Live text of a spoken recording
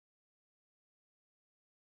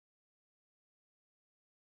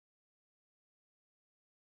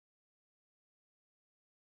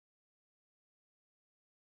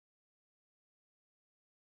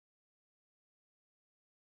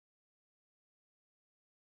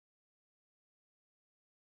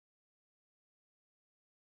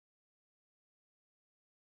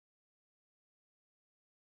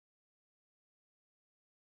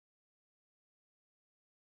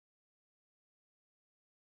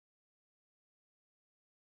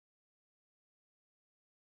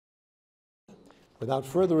Without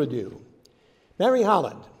further ado, Mary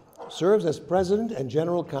Holland serves as President and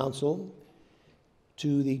General Counsel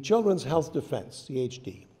to the Children's Health Defense,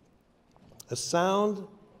 CHD, a sound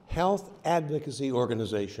health advocacy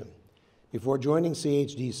organization. Before joining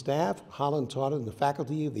CHD staff, Holland taught in the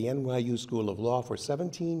faculty of the NYU School of Law for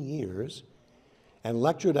 17 years and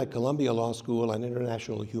lectured at Columbia Law School on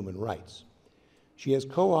international human rights. She has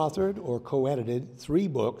co-authored or co-edited 3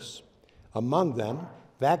 books, among them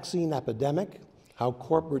Vaccine Epidemic, How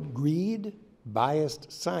Corporate Greed,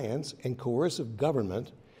 Biased Science, and Coercive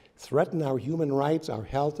Government Threaten Our Human Rights, Our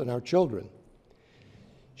Health, and Our Children.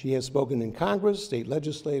 She has spoken in Congress, state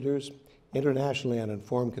legislators, internationally on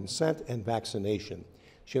informed consent and vaccination.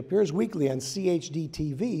 She appears weekly on CHD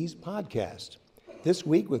TV's podcast, This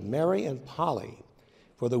Week with Mary and Polly,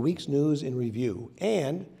 for the week's news in review.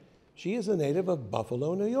 And she is a native of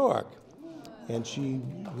Buffalo, New York. And she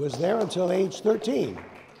was there until age 13.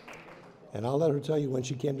 And I'll let her tell you when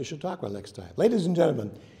she came to Chautauqua next time. Ladies and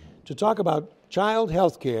gentlemen, to talk about child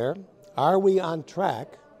health care, are we on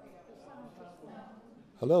track?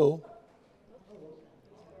 Hello?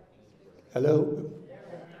 Hello?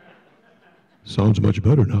 Sounds much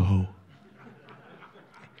better now.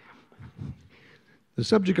 The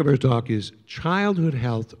subject of our talk is childhood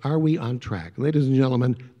health, are we on track? Ladies and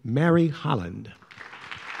gentlemen, Mary Holland.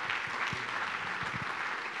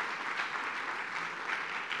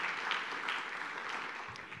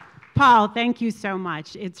 Paul, thank you so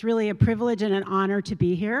much. It's really a privilege and an honor to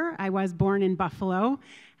be here. I was born in Buffalo,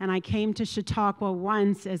 and I came to Chautauqua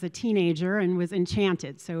once as a teenager and was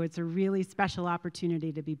enchanted, so it's a really special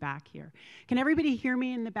opportunity to be back here. Can everybody hear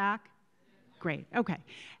me in the back? Great, okay.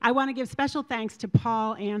 I want to give special thanks to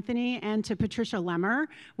Paul Anthony and to Patricia Lemmer,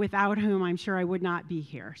 without whom I'm sure I would not be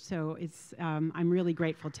here, so I'm really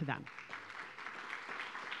grateful to them.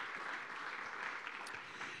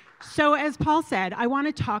 So as Paul said, I want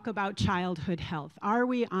to talk about childhood health. Are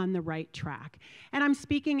we on the right track? And I'm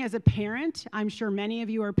speaking as a parent. I'm sure many of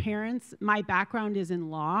you are parents. My background is in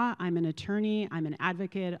law. I'm an attorney. I'm an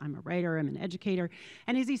advocate. I'm a writer. I'm an educator.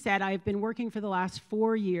 And as he said, I've been working for the last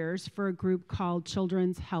 4 years for a group called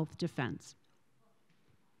Children's Health Defense.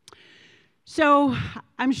 So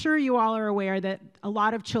I'm sure you all are aware that a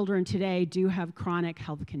lot of children today do have chronic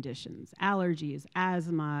health conditions, allergies,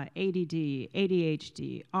 asthma, ADD,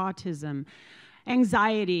 ADHD, autism,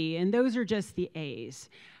 anxiety, and those are just the A's.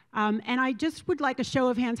 And I just would like a show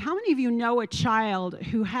of hands. How many of you know a child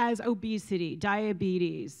who has obesity,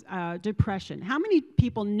 diabetes, depression? How many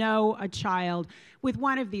people know a child with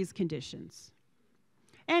one of these conditions?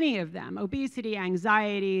 Any of them, obesity,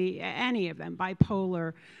 anxiety, any of them,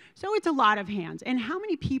 bipolar. So it's a lot of hands. And how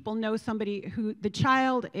many people know somebody who the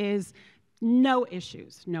child is no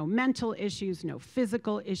issues, no mental issues, no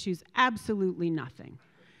physical issues, absolutely nothing?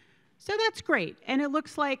 So that's great. And it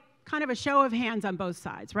looks like kind of a show of hands on both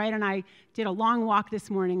sides, right? And I did a long walk this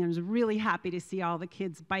morning and was really happy to see all the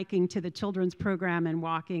kids biking to the children's program and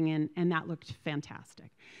walking, and that looked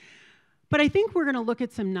fantastic. But I think we're going to look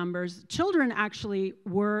at some numbers. Children actually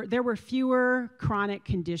there were fewer chronic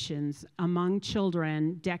conditions among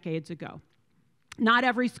children decades ago. Not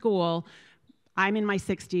every school, I'm in my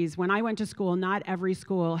 60s, when I went to school, not every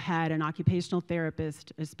school had an occupational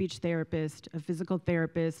therapist, a speech therapist, a physical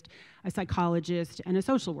therapist, a psychologist, and a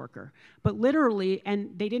social worker. But literally,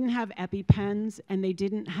 and they didn't have EpiPens, and they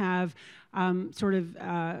didn't have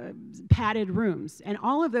padded rooms. And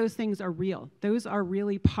all of those things are real. Those are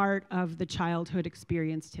really part of the childhood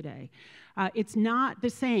experience today. It's not the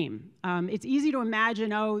same. It's easy to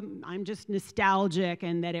imagine, oh, I'm just nostalgic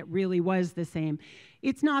and that it really was the same.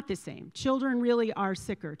 It's not the same. Children really are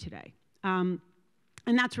sicker today. And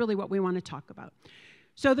that's really what we want to talk about.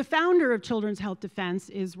 So the founder of Children's Health Defense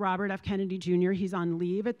is Robert F. Kennedy Jr. He's on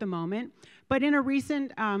leave at the moment. But in a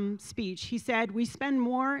recent speech, he said, we spend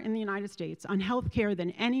more in the United States on health care than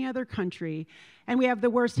any other country, and we have the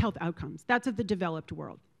worst health outcomes. That's of the developed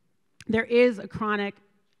world. There is a chronic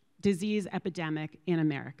disease epidemic in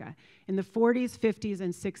America. In the 40s, 50s,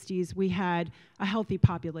 and 60s, we had a healthy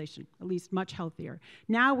population, at least much healthier.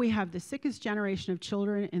 Now we have the sickest generation of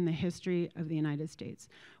children in the history of the United States.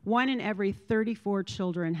 1 in every 34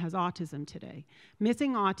 children has autism today.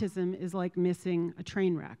 Missing autism is like missing a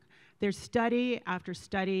train wreck. There's study after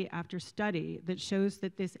study after study that shows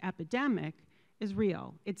that this epidemic is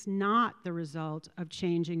real. It's not the result of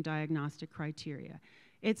changing diagnostic criteria.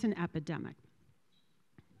 It's an epidemic.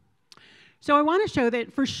 So I want to show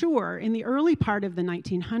that, for sure, in the early part of the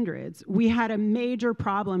 1900s, we had a major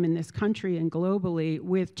problem in this country and globally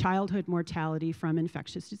with childhood mortality from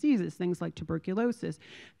infectious diseases, things like tuberculosis,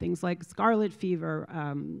 things like scarlet fever,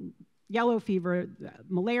 yellow fever,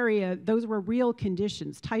 malaria, those were real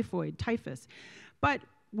conditions, typhoid, typhus. But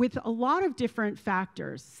with a lot of different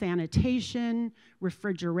factors, sanitation,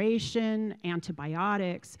 refrigeration,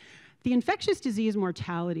 antibiotics, the infectious disease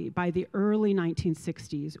mortality by the early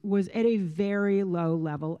 1960s was at a very low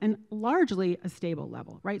level and largely a stable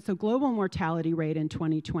level, right? So global mortality rate in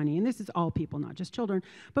 2020, and this is all people, not just children,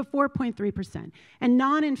 but 4.3%. And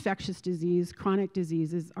non-infectious disease, chronic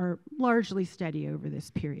diseases are largely steady over this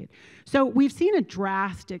period. So we've seen a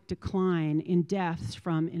drastic decline in deaths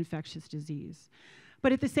from infectious disease.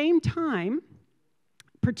 But at the same time,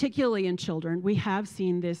 particularly in children, we have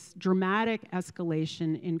seen this dramatic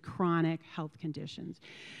escalation in chronic health conditions.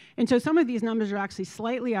 And so some of these numbers are actually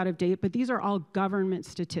slightly out of date, but these are all government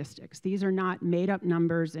statistics. These are not made-up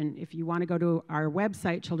numbers, and if you want to go to our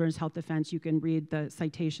website, Children's Health Defense, you can read the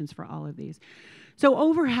citations for all of these. So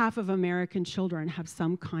over half of American children have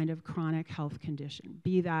some kind of chronic health condition,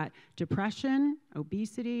 be that depression,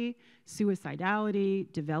 obesity,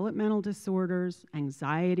 suicidality, developmental disorders,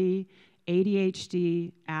 anxiety,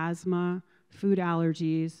 ADHD, asthma, food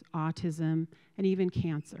allergies, autism, and even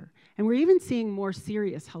cancer. And we're even seeing more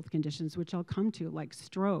serious health conditions, which I'll come to, like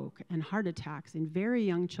stroke and heart attacks in very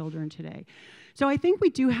young children today. So I think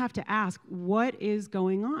we do have to ask, what is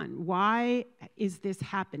going on? Why is this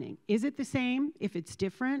happening? Is it the same? If it's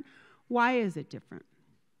different, why is it different?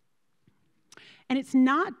 And it's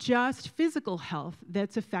not just physical health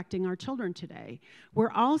that's affecting our children today.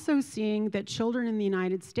 We're also seeing that children in the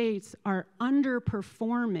United States are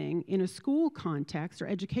underperforming in a school context or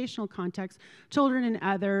educational context, children in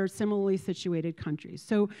other similarly situated countries.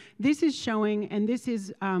 So this is showing, and this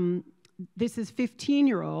is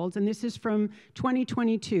 15-year-olds, and this is from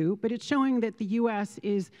 2022, but it's showing that the US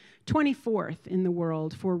is 24th in the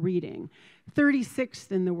world for reading,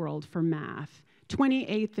 36th in the world for math,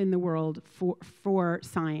 28th in the world for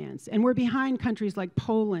science. And we're behind countries like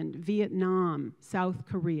Poland, Vietnam, South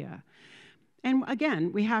Korea. And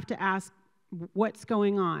again, we have to ask what's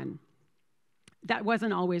going on. That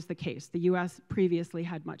wasn't always the case. The US previously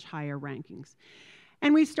had much higher rankings.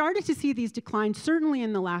 And we started to see these declines certainly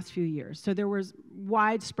in the last few years. So there was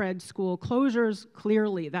widespread school closures.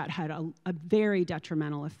 Clearly, that had a very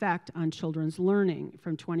detrimental effect on children's learning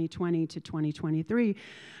from 2020 to 2023.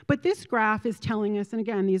 But this graph is telling us, and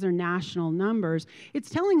again, these are national numbers, it's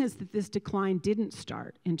telling us that this decline didn't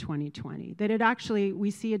start in 2020, that it actually, we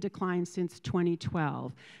see a decline since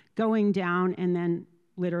 2012, going down and then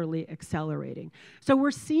literally accelerating. So we're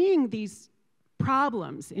seeing these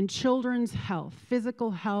problems in children's health, physical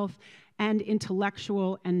health, and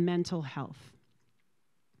intellectual and mental health.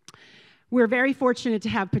 We're very fortunate to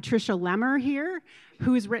have Patricia Lemmer here,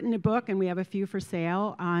 who's written a book, and we have a few for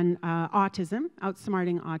sale, on autism,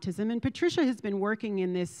 outsmarting autism. And Patricia has been working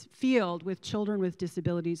in this field with children with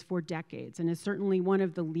disabilities for decades and is certainly one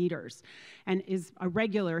of the leaders and is a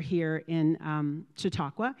regular here in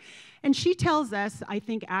Chautauqua. And she tells us, I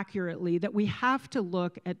think accurately, that we have to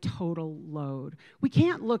look at total load. We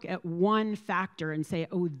can't look at one factor and say,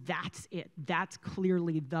 oh, that's it. That's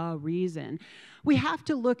clearly the reason. We have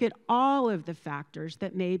to look at all of the factors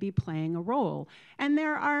that may be playing a role. And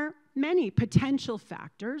there are many potential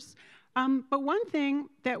factors. But one thing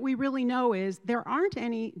that we really know is there aren't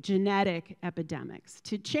any genetic epidemics.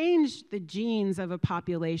 To change the genes of a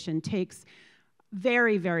population takes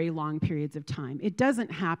very, very long periods of time. It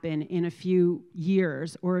doesn't happen in a few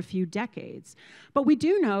years or a few decades. But we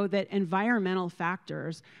do know that environmental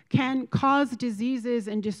factors can cause diseases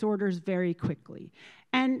and disorders very quickly.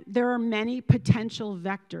 And there are many potential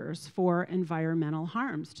vectors for environmental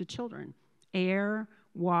harms to children: air,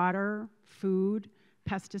 water, food,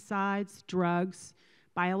 pesticides, drugs,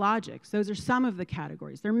 biologics. Those are some of the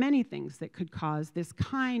categories. There are many things that could cause this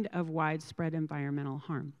kind of widespread environmental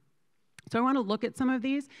harm. So I want to look at some of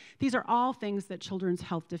these. These are all things that Children's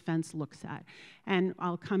Health Defense looks at. And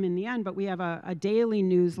I'll come in the end, but we have a daily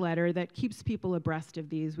newsletter that keeps people abreast of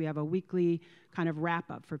these. We have a weekly kind of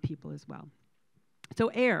wrap-up for people as well. So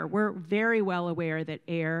air, we're very well aware that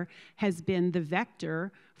air has been the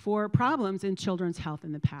vector for problems in children's health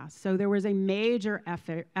in the past. So there was a major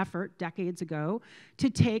effort decades ago to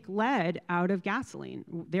take lead out of gasoline.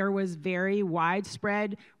 There was very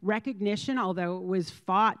widespread recognition, although it was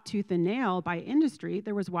fought tooth and nail by industry,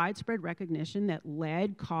 there was widespread recognition that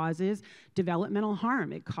lead causes developmental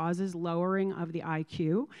harm. It causes lowering of the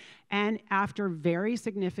IQ. And after very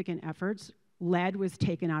significant efforts, lead was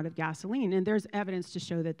taken out of gasoline, and there's evidence to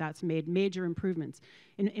show that that's made major improvements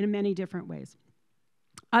in many different ways.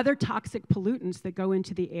 Other toxic pollutants that go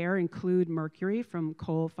into the air include mercury from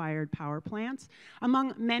coal-fired power plants,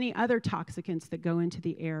 among many other toxicants that go into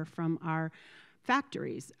the air from our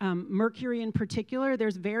factories. Mercury in particular,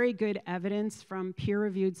 there's very good evidence from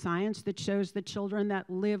peer-reviewed science that shows that children that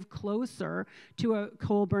live closer to a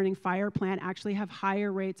coal-burning fire plant actually have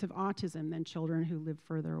higher rates of autism than children who live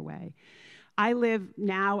further away. I live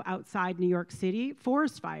now outside New York City.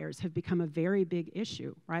 Forest fires have become a very big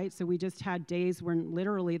issue, right? So we just had days when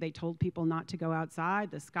literally they told people not to go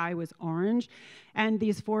outside. The sky was orange, and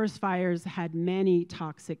these forest fires had many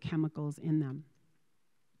toxic chemicals in them.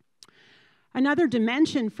 Another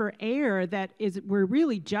dimension for air that we're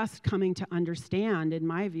really just coming to understand, in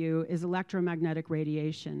my view, is electromagnetic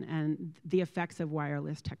radiation and the effects of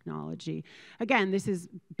wireless technology. Again, this is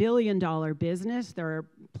billion-dollar business. There are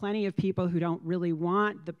plenty of people who don't really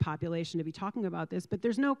want the population to be talking about this, but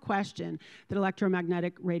there's no question that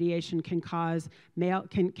electromagnetic radiation can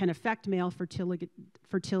affect male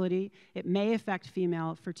fertility. It may affect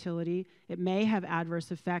female fertility. It may have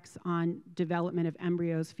adverse effects on development of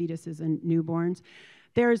embryos, fetuses, and newborns.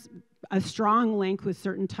 There's a strong link with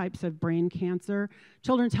certain types of brain cancer.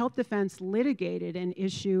 Children's Health Defense litigated an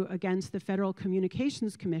issue against the Federal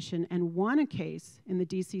Communications Commission and won a case in the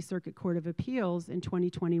DC Circuit Court of Appeals in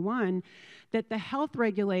 2021 that the health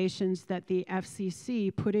regulations that the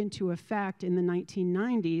FCC put into effect in the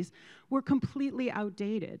 1990s were completely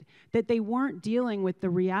outdated, that they weren't dealing with the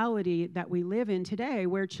reality that we live in today,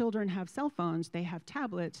 where children have cell phones, they have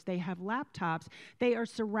tablets, they have laptops, they are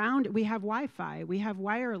surrounded, we have Wi-Fi, we have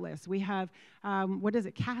wireless, we have,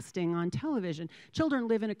 casting on television. Children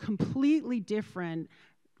live in a completely different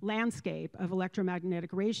landscape of electromagnetic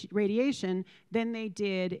radiation than they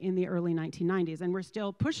did in the early 1990s. And we're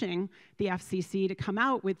still pushing the FCC to come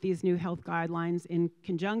out with these new health guidelines in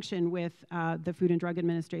conjunction with the Food and Drug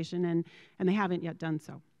Administration, and they haven't yet done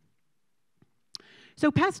so. So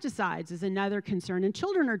pesticides is another concern, and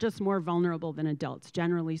children are just more vulnerable than adults,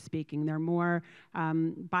 generally speaking. They're more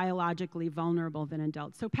biologically vulnerable than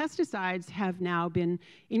adults. So pesticides have now been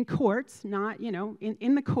in courts, not,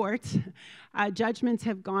 in the courts. Judgments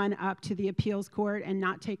have gone up to the appeals court and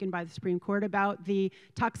not taken by the Supreme Court about the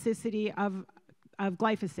toxicity of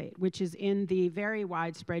glyphosate, which is in the very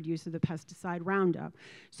widespread use of the pesticide Roundup.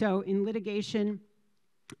 So in litigation,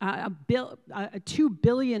 a $2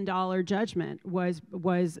 billion judgment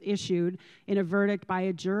was issued in a verdict by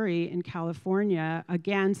a jury in California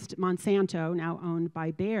against Monsanto, now owned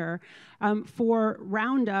by Bayer, for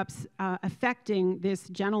Roundups affecting this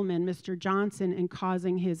gentleman, Mr. Johnson, and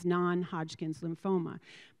causing his non-Hodgkin's lymphoma.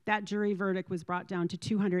 That jury verdict was brought down to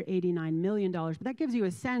 $289 million, but that gives you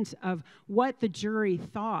a sense of what the jury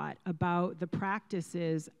thought about the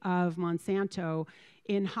practices of Monsanto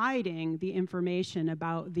in hiding the information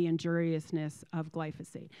about the injuriousness of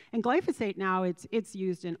glyphosate. And glyphosate now, it's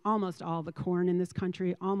used in almost all the corn in this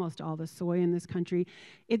country, almost all the soy in this country.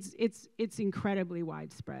 It's incredibly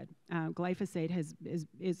widespread. Glyphosate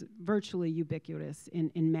is virtually ubiquitous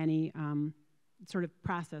in many sort of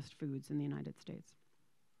processed foods in the United States.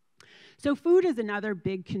 So food is another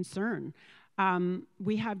big concern.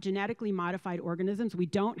 We have genetically modified organisms. We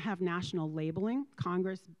don't have national labeling.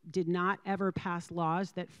 Congress did not ever pass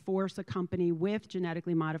laws that force a company with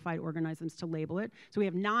genetically modified organisms to label it. So we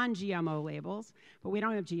have non-GMO labels, but we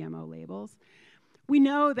don't have GMO labels. We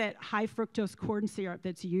know that high fructose corn syrup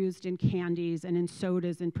that's used in candies and in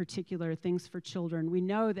sodas in particular, things for children, we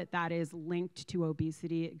know that that is linked to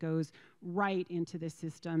obesity. It goes right into the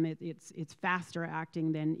system. It's faster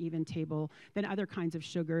acting than than other kinds of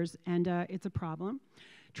sugars, and it's a problem.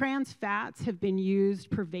 Trans fats have been used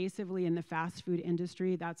pervasively in the fast food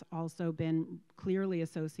industry. That's also been clearly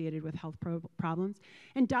associated with health problems.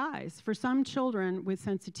 And dyes. For some children with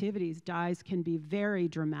sensitivities, dyes can be very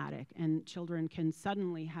dramatic, and children can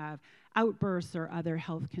suddenly have outbursts or other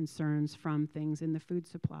health concerns from things in the food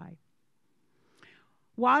supply.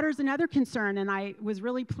 Water's another concern, and I was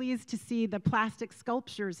really pleased to see the plastic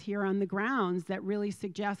sculptures here on the grounds that really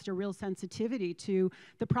suggest a real sensitivity to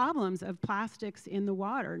the problems of plastics in the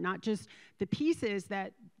water, not just the pieces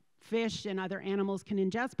that fish and other animals can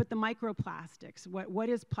ingest, but the microplastics. What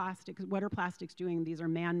is plastics? What are plastics doing? These are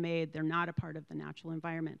man-made. They're not a part of the natural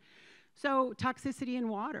environment. So toxicity in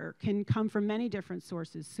water can come from many different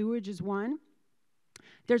sources. Sewage is one.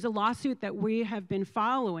 There's a lawsuit that we have been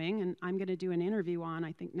following, and I'm going to do an interview on,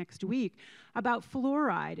 I think, next week, about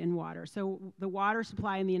fluoride in water. So the water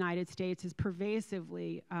supply in the United States is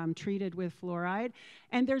pervasively treated with fluoride,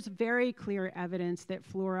 and there's very clear evidence that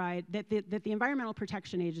fluoride, that the Environmental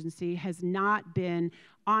Protection Agency has not been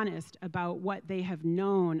honest about what they have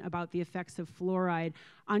known about the effects of fluoride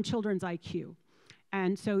on children's IQ.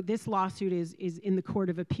 And so this lawsuit is in the Court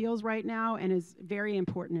of Appeals right now and is very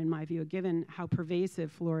important in my view, given how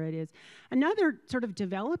pervasive fluoride is. Another sort of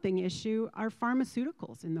developing issue are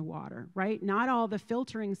pharmaceuticals in the water, right? Not all the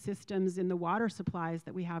filtering systems in the water supplies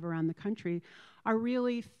that we have around the country are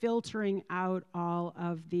really filtering out all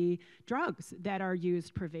of the drugs that are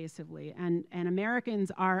used pervasively. And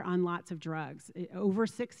Americans are on lots of drugs. Over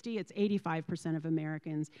 60, it's 85% of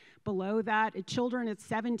Americans. Below that, children, it's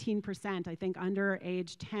 17%, I think, under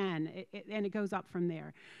age 10, and it goes up from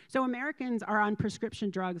there. So Americans are on prescription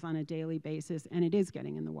drugs on a daily basis, and it is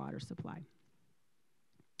getting in the water supply.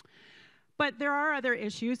 But there are other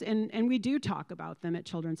issues, and we do talk about them at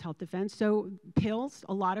Children's Health Defense. So pills,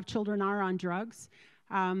 a lot of children are on drugs,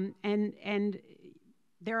 and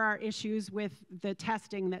there are issues with the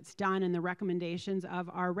testing that's done and the recommendations of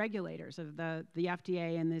our regulators, of the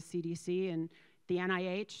FDA and the CDC and the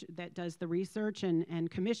NIH that does the research and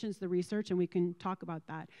commissions the research, and we can talk about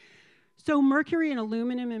that. So mercury and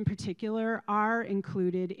aluminum in particular are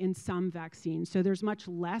included in some vaccines. So there's much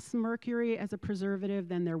less mercury as a preservative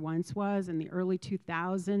than there once was. In the early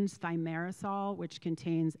 2000s, thimerosal, which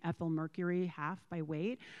contains ethyl mercury, half by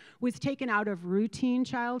weight, was taken out of routine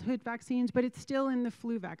childhood vaccines, but it's still in the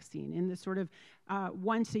flu vaccine. In the sort of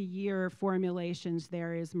once-a-year formulations,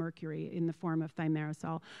 there is mercury in the form of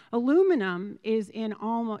thimerosal. Aluminum is in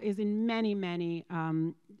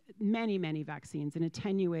many vaccines, in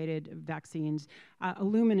attenuated vaccines.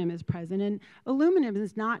 Aluminum is present, and aluminum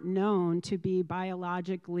is not known to be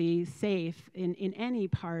biologically safe in any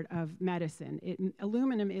part of medicine.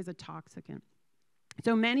 Aluminum is a toxicant.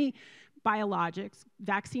 So many biologics,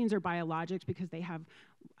 vaccines are biologics because they have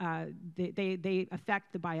they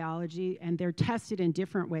affect the biology, and they're tested in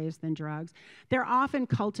different ways than drugs. They're often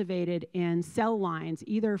cultivated in cell lines,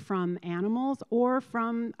 either from animals or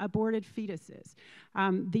from aborted fetuses.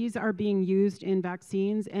 These are being used in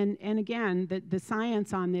vaccines, and again, the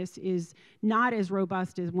science on this is not as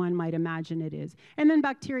robust as one might imagine it is. And then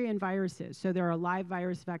bacteria and viruses. So there are live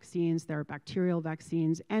virus vaccines, there are bacterial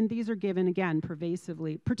vaccines, and these are given, again,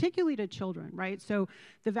 pervasively, particularly to children, right? So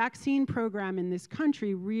the vaccine program in this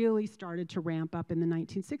country really started to ramp up in the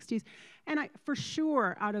 1960s, and for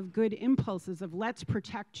sure, out of good impulses of let's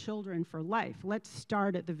protect children for life, let's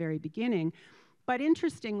start at the very beginning. But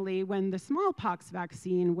interestingly, when the smallpox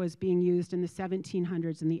vaccine was being used in the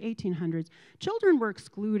 1700s and the 1800s, children were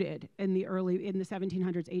excluded in the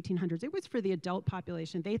 1700s, 1800s. It was for the adult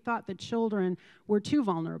population. They thought that children were too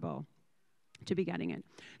vulnerable to be getting it.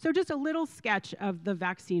 So just a little sketch of the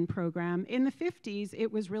vaccine program. In the 50s,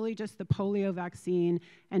 it was really just the polio vaccine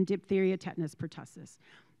and diphtheria, tetanus, pertussis.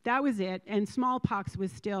 That was it, and smallpox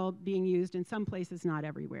was still being used in some places, not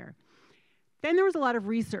everywhere. Then there was a lot of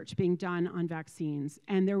research being done on vaccines,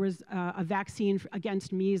 and there was a vaccine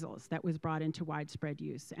against measles that was brought into widespread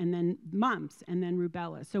use, and then mumps, and then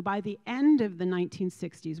rubella. So by the end of the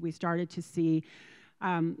 1960s, we started to see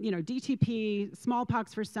DTP,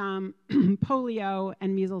 smallpox for some, polio,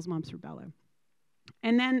 and measles, mumps, rubella.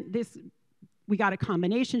 And then we got a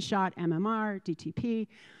combination shot, MMR, DTP.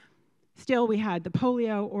 Still, we had the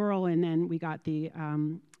polio oral, and then we got the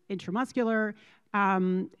intramuscular.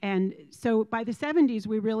 And so by the 70s,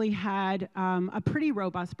 we really had a pretty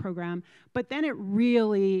robust program, but then it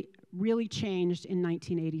really changed in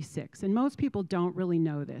 1986. And most people don't really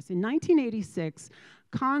know this. In 1986,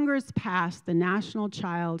 Congress passed the National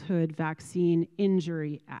Childhood Vaccine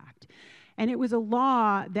Injury Act. And it was a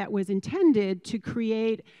law that was intended to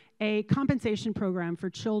create a compensation program for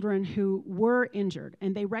children who were injured,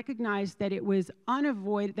 and they recognized that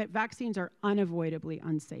that vaccines are unavoidably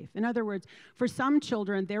unsafe. In other words, for some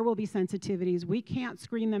children, there will be sensitivities. We can't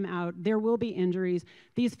screen them out. There will be injuries.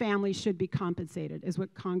 These families should be compensated, is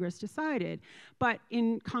what Congress decided. But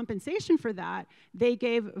in compensation for that, they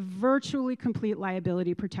gave virtually complete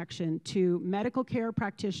liability protection to medical care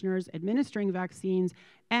practitioners administering vaccines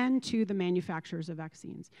and to the manufacturers of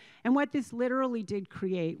vaccines. And what this literally did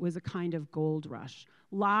create was a kind of gold rush.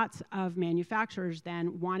 Lots of manufacturers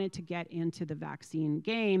then wanted to get into the vaccine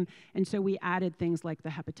game, and so we added things like the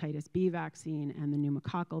hepatitis B vaccine and the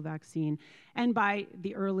pneumococcal vaccine. And by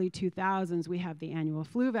the early 2000s, we have the annual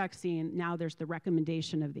flu vaccine. Now there's the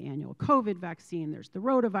recommendation of the annual COVID vaccine. There's the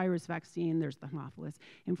rotavirus vaccine. There's the Haemophilus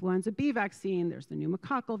influenza B vaccine. There's the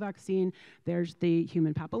pneumococcal vaccine. There's the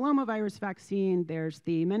human papillomavirus vaccine. There's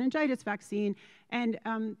the meningitis vaccine. And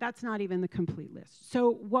that's not even the complete list.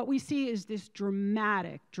 So what we see is this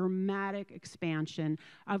dramatic expansion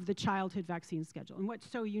of the childhood vaccine schedule. And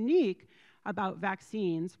what's so unique about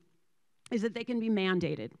vaccines is that they can be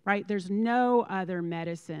mandated, right? There's no other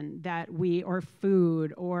medicine or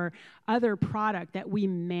food or other product that we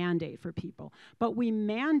mandate for people. But we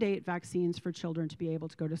mandate vaccines for children to be able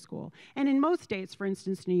to go to school. And in most states, for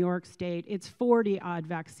instance, New York State, it's 40-odd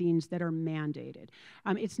vaccines that are mandated.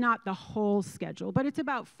 It's not the whole schedule, but it's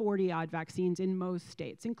about 40-odd vaccines in most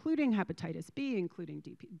states, including hepatitis B, including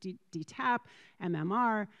DTaP,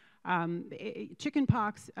 MMR,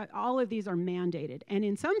 chickenpox. All of these are mandated. And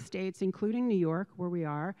in some states, including New York, where we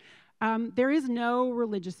are, there is no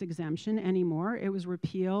religious exemption anymore. It was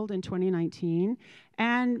repealed in 2019.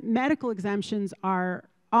 And medical exemptions are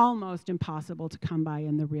almost impossible to come by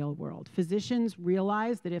in the real world. Physicians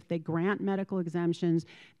realize that if they grant medical exemptions,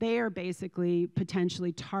 they are basically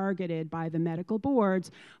potentially targeted by the medical boards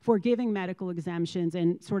for giving medical exemptions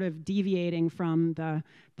and sort of deviating from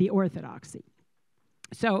the orthodoxy.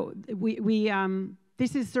 So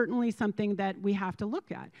this is certainly something that we have to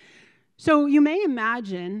look at. So you may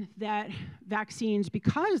imagine that vaccines,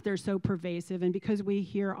 because they're so pervasive and because we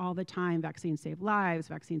hear all the time, vaccines save lives,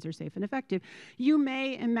 vaccines are safe and effective, you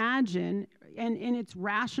may imagine, and it's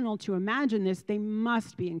rational to imagine this, they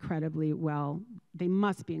must be incredibly well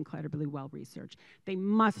researched. They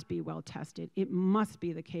must be well tested. It must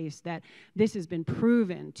be the case that this has been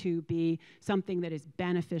proven to be something that is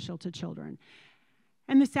beneficial to children.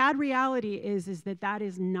 And the sad reality is that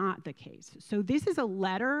is not the case. So this is a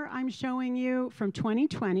letter I'm showing you from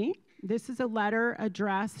 2020. This is a letter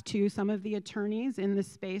addressed to some of the attorneys in the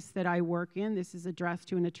space that I work in. This is addressed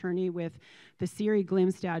to an attorney with the Siri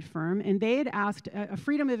Glimstad firm, and they had asked a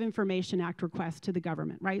Freedom of Information Act request to the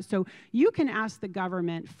government, right? So you can ask the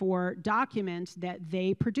government for documents that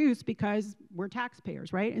they produce because we're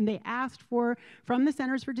taxpayers, right? And they asked for, from the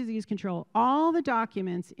Centers for Disease Control, all the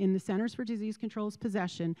documents in the Centers for Disease Control's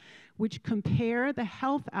possession which compare the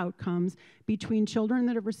health outcomes between children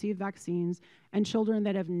that have received vaccines and children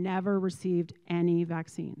that have never received any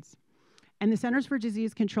vaccines. And the Centers for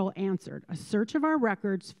Disease Control answered, a search of our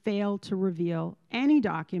records failed to reveal any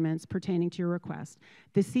documents pertaining to your request.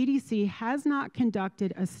 The CDC has not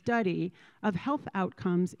conducted a study of health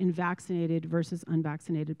outcomes in vaccinated versus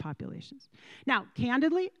unvaccinated populations. Now,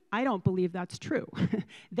 candidly, I don't believe that's true.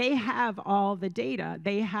 They have all the data.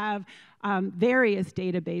 They have various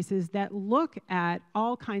databases that look at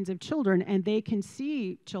all kinds of children, and they can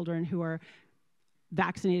see children who are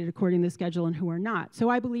vaccinated according to the schedule and who are not. So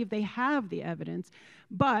I believe they have the evidence,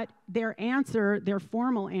 but their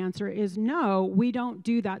formal answer is no, we don't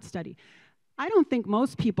do that study. I don't think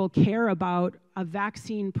most people care about a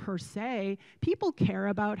vaccine per se. People care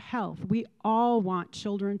about health. We all want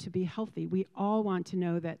children to be healthy. We all want to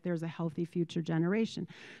know that there's a healthy future generation.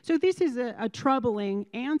 So this is a troubling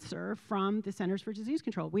answer from the Centers for Disease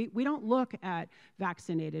Control. We don't look at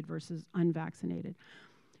vaccinated versus unvaccinated.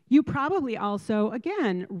 You probably also,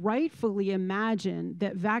 again, rightfully imagine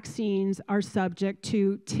that vaccines are subject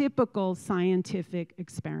to typical scientific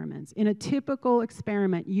experiments. In a typical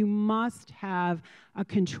experiment, you must have a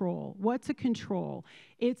control. What's a control?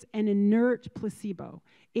 It's an inert placebo.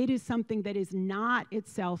 It is something that is not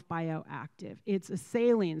itself bioactive. It's a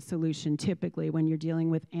saline solution, typically, when you're dealing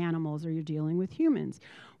with animals or you're dealing with humans.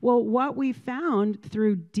 Well, what we found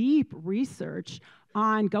through deep research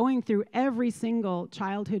on going through every single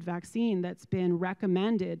childhood vaccine that's been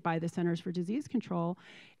recommended by the Centers for Disease Control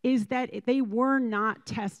is that they were not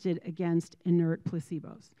tested against inert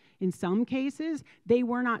placebos. In some cases, they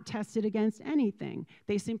were not tested against anything.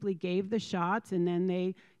 They simply gave the shots and then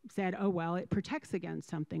they said, oh, well, it protects against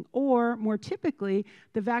something. Or more typically,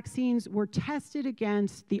 the vaccines were tested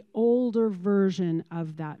against the older version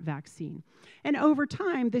of that vaccine. And over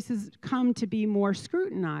time, this has come to be more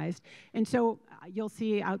scrutinized. And so you'll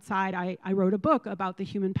see outside, I wrote a book about the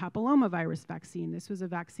human papillomavirus vaccine. This was a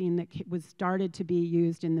vaccine that was started to be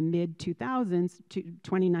used in the mid-2000s,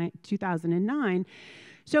 2009.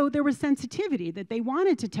 So there was sensitivity that they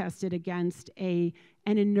wanted to test it against an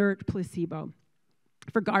inert placebo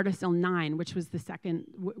for Gardasil 9, which was the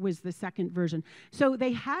second version. So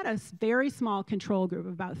they had a very small control group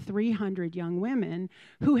of about 300 young women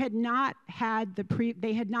who had not had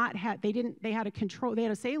they had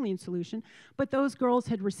a saline solution, but those girls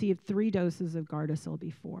had received 3 doses of Gardasil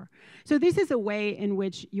before. So this is a way in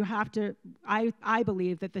which you have to, I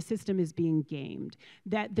believe that the system is being gamed,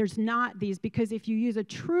 that there's not these, because if you use a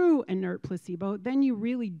true inert placebo, then you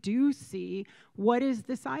really do see what is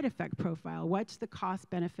the side effect profile, what's the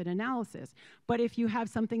cost-benefit analysis. But if you have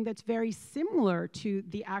something that's very similar to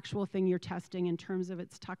the actual thing you're testing in terms of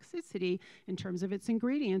its toxicity, in terms of its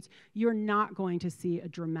ingredients, you're not going to see a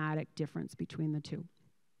dramatic difference between the two.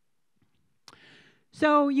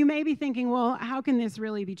 So you may be thinking, well, how can this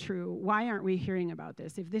really be true? Why aren't we hearing about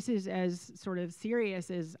this? If this is as sort of serious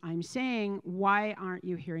as I'm saying, why aren't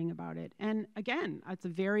you hearing about it? And again, that's a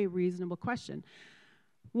very reasonable question.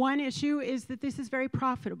 One issue is that this is very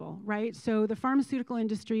profitable, right? So the pharmaceutical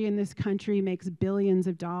industry in this country makes billions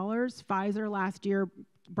of dollars. Pfizer last year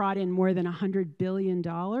brought in more than $100 billion.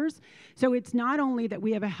 So it's not only that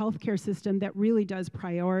we have a healthcare system that really does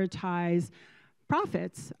prioritize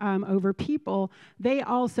profits over people, they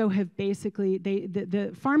also have basically,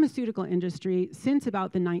 the pharmaceutical industry since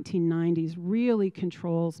about the 1990s really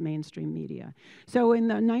controls mainstream media. So in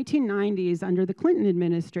the 1990s, under the Clinton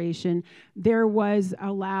administration, there was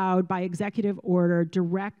allowed by executive order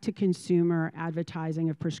direct-to-consumer advertising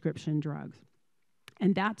of prescription drugs.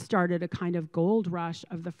 And that started a kind of gold rush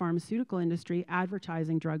of the pharmaceutical industry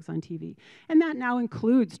advertising drugs on TV. And that now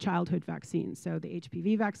includes childhood vaccines. So the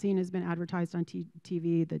HPV vaccine has been advertised on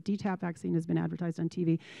TV, the DTaP vaccine has been advertised on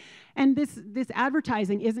TV. And this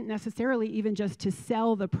advertising isn't necessarily even just to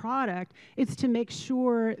sell the product, it's to make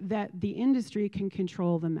sure that the industry can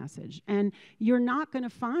control the message. And you're not going to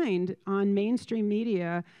find on mainstream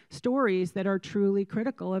media stories that are truly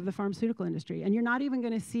critical of the pharmaceutical industry. And you're not even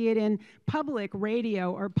going to see it in public radio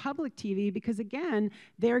or public TV because, again,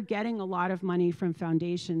 they're getting a lot of money from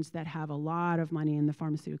foundations that have a lot of money in the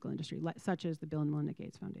pharmaceutical industry, such as the Bill and Melinda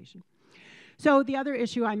Gates Foundation. So the other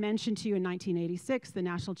issue I mentioned to you in 1986, the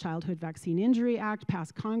National Childhood Vaccine Injury Act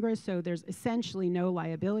passed Congress, so there's essentially no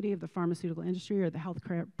liability of the pharmaceutical industry or the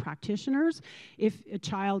healthcare practitioners. If a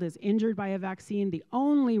child is injured by a vaccine, the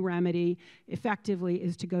only remedy effectively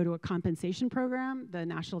is to go to a compensation program, the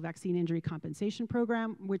National Vaccine Injury Compensation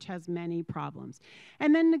Program, which has many problems.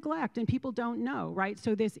 And then neglect, and people don't know, right?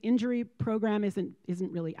 So this injury program isn't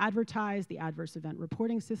really advertised, the adverse event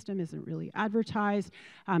reporting system isn't really advertised,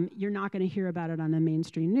 you're not going to hear about it on the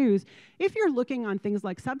mainstream news. If you're looking on things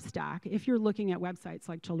like Substack, if you're looking at websites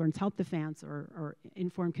like Children's Health Defense or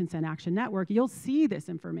Informed Consent Action Network, you'll see this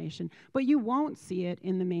information, but you won't see it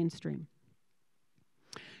in the mainstream.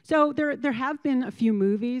 So there have been a few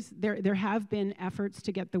movies, there have been efforts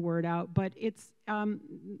to get the word out, but it's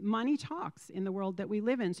money talks in the world that we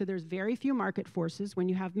live in. So there's very few market forces. When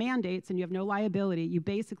you have mandates and you have no liability, you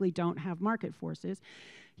basically don't have market forces.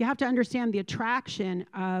 You have to understand the attraction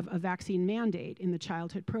of a vaccine mandate in the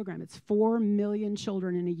childhood program. It's 4 million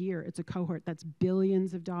children in a year. It's a cohort that's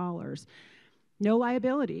billions of dollars. No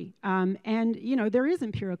liability. And you know, there is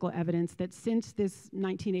empirical evidence that since this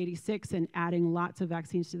 1986 and adding lots of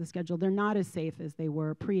vaccines to the schedule, they're not as safe as they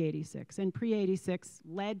were pre-86. And pre-86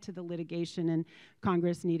 led to the litigation and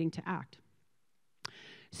Congress needing to act.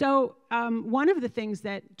 So one of the things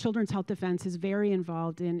that Children's Health Defense is very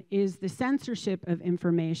involved in is the censorship of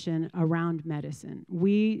information around medicine.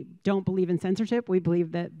 We don't believe in censorship. We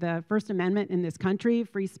believe that the First Amendment in this country,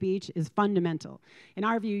 free speech, is fundamental. In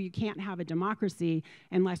our view, you can't have a democracy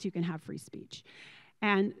unless you can have free speech.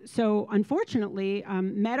 And so, unfortunately, the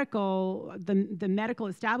medical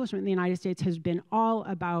establishment in the United States has been all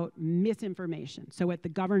about misinformation. So at the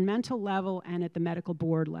governmental level and at the medical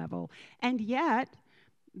board level. And yet,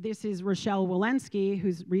 this is Rochelle Walensky,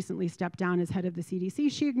 who's recently stepped down as head of the CDC.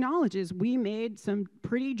 She acknowledges we made some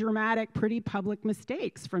pretty dramatic, pretty public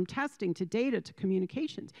mistakes, from testing to data to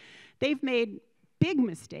communications. They've made big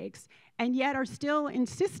mistakes and yet are still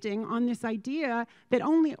insisting on this idea that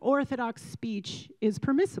only orthodox speech is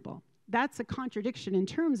permissible. That's a contradiction in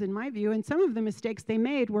terms, in my view, and some of the mistakes they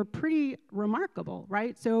made were pretty remarkable,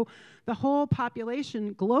 right? So the whole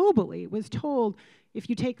population globally was told, if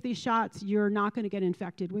you take these shots, you're not going to get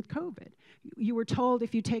infected with COVID. You were told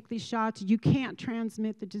if you take these shots, you can't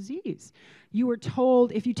transmit the disease. You were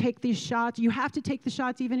told if you take these shots, you have to take the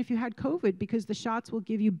shots even if you had COVID because the shots will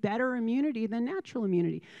give you better immunity than natural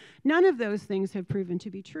immunity. None of those things have proven to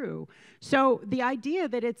be true. So the idea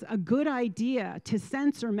that it's a good idea to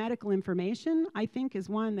censor medical information, I think, is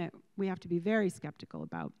one that we have to be very skeptical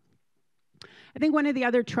about. I think one of the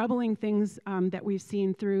other troubling things that we've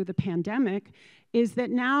seen through the pandemic is that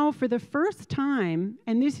now, for the first time,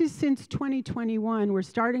 and this is since 2021, we're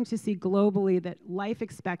starting to see globally that life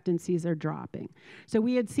expectancies are dropping. So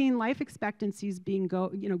we had seen life expectancies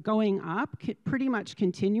going up pretty much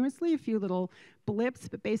continuously, a few little blips,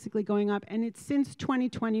 but basically going up. And it's since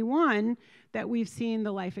 2021 that we've seen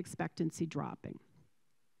the life expectancy dropping.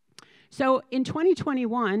 So in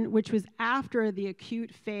 2021, which was after the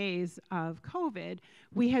acute phase of COVID,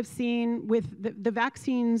 we have seen with the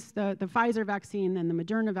vaccines, the Pfizer vaccine, then the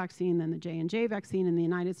Moderna vaccine, then the J&J vaccine in the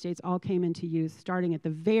United States all came into use starting at the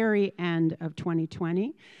very end of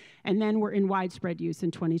 2020. and then were in widespread use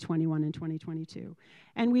in 2021 and 2022.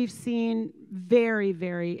 And we've seen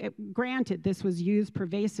granted, this was used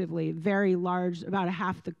pervasively, very large, about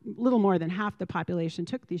little more than half the population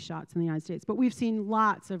took these shots in the United States, but we've seen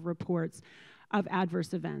lots of reports of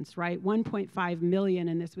adverse events, right? 1.5 million,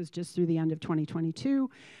 and this was just through the end of 2022.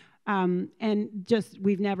 And just,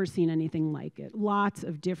 we've never seen anything like it. Lots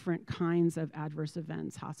of different kinds of adverse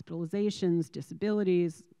events, hospitalizations,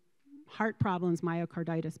 disabilities, heart problems,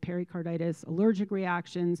 myocarditis, pericarditis, allergic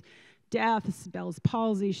reactions, deaths, Bell's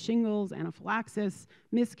palsy, shingles, anaphylaxis,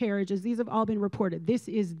 miscarriages. These have all been reported. This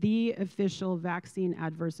is the official vaccine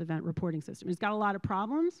adverse event reporting system. It's got a lot of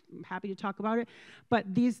problems. I'm happy to talk about it, but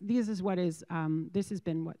this has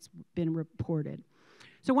been what's been reported.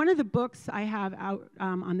 So one of the books I have out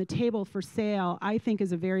on the table for sale, I think,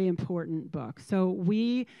 is a very important book. So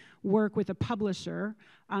we work with a publisher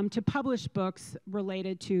to publish books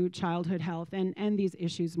related to childhood health and these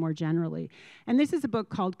issues more generally. And this is a book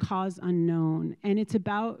called Cause Unknown, and it's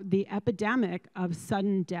about the epidemic of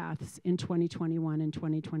sudden deaths in 2021 and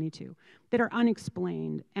 2022 that are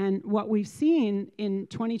unexplained. And what we've seen in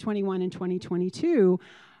 2021 and 2022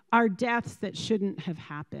 are deaths that shouldn't have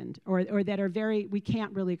happened, or that are we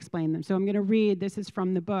can't really explain them. So I'm going to read, this is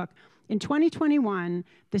from the book. In 2021,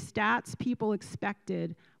 the stats people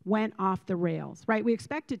expected went off the rails, right? We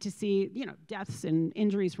expected to see, deaths and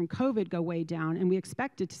injuries from COVID go way down, and we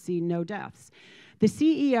expected to see no deaths. The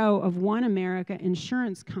CEO of One America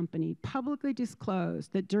Insurance Company publicly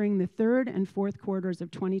disclosed that during the third and fourth quarters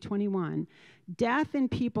of 2021, death in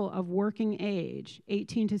people of working age,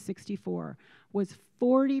 18 to 64, was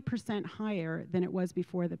 40% higher than it was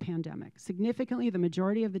before the pandemic. Significantly, the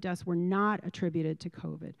majority of the deaths were not attributed to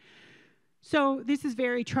COVID. So this is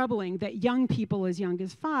very troubling that young people as young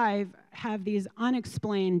as 5 have these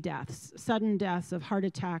unexplained deaths, sudden deaths of heart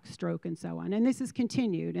attack, stroke, and so on. And this has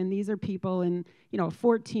continued, and these are people in, a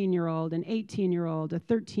 14-year-old, an 18-year-old, a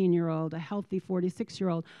 13-year-old, a healthy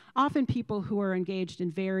 46-year-old, often people who are engaged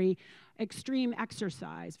in very extreme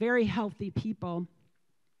exercise, very healthy people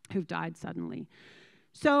who've died suddenly.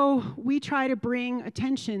 So we try to bring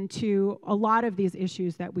attention to a lot of these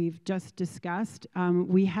issues that we've just discussed.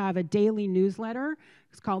 We have a daily newsletter.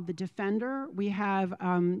 It's called The Defender. We have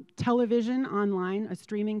television online, a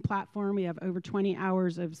streaming platform. We have over 20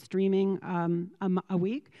 hours of streaming a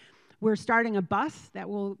week. We're starting a bus that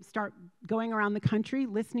will start going around the country,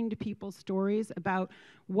 listening to people's stories about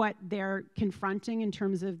what they're confronting in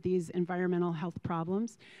terms of these environmental health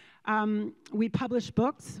problems. We publish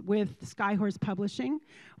books with Skyhorse Publishing.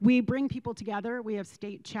 We bring people together. We have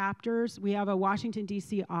state chapters. We have a Washington,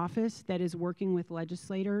 D.C. office that is working with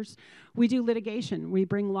legislators. We do litigation. We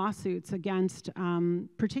bring lawsuits against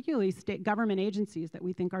particularly state government agencies that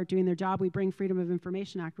we think aren't doing their job. We bring Freedom of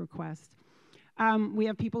Information Act requests. We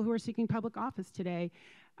have people who are seeking public office today.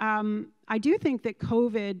 I do think that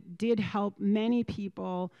COVID did help many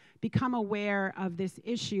people become aware of this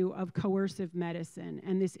issue of coercive medicine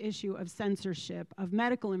and this issue of censorship of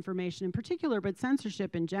medical information in particular, but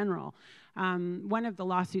censorship in general. One of the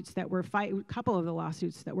lawsuits that we're fighting, a couple of the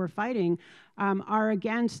lawsuits that we're fighting are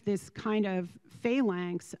against this kind of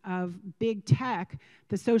phalanx of big tech,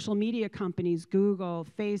 the social media companies, Google,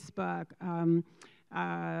 Facebook,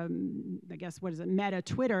 I guess, Meta,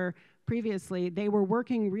 Twitter. Previously, they were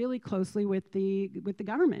working really closely with the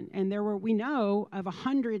government, and we know of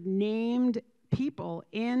 100 named people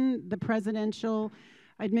in the presidential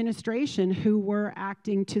administration who were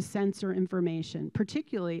acting to censor information,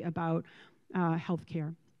 particularly about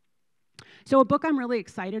healthcare. So a book I'm really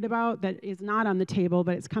excited about that is not on the table,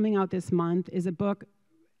 but it's coming out this month, is a book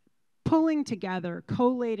pulling together,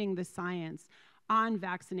 collating the science on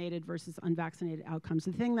vaccinated versus unvaccinated outcomes.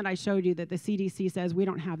 The thing that I showed you that the CDC says we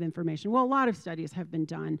don't have information. Well, a lot of studies have been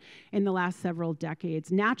done in the last several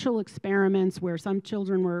decades. Natural experiments where some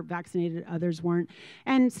children were vaccinated, others weren't.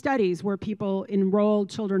 And studies where people enrolled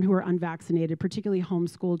children who were unvaccinated, particularly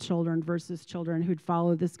homeschooled children versus children who'd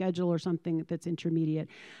followed the schedule or something that's intermediate.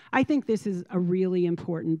 I think this is a really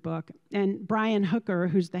important book. And Brian Hooker,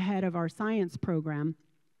 who's the head of our science program,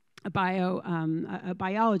 a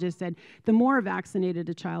biologist, said the more vaccinated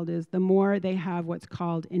a child is, the more they have what's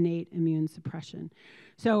called innate immune suppression.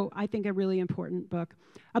 So I think a really important book.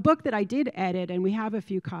 A book that I did edit, and we have a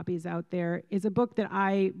few copies out there, is a book that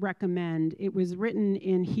I recommend. It was written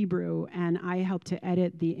in Hebrew, and I helped to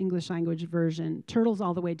edit the English language version, Turtles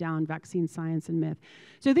All the Way Down, Vaccine Science and Myth.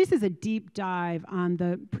 So this is a deep dive on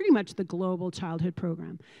pretty much the global childhood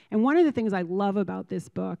program. And one of the things I love about this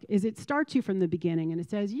book is it starts you from the beginning, and it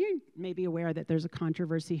says, you you may be aware that there's a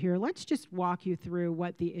controversy here. Let's just walk you through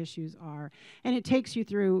what the issues are. And it takes you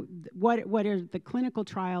through what are the clinical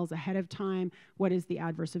trials ahead of time, what is the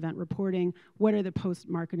adverse event reporting, what are the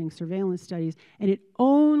post-marketing surveillance studies, and it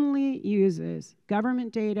only uses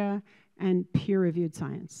government data and peer-reviewed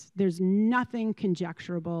science. There's nothing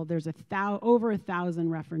conjecturable. There's over 1,000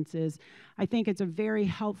 references. I think it's a very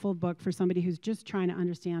helpful book for somebody who's just trying to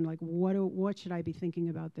understand, like, what should I be thinking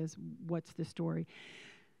about this? What's the story?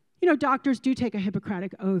 You know, doctors do take a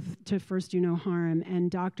Hippocratic oath to first do no harm,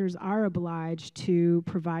 and doctors are obliged to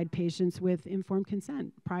provide patients with informed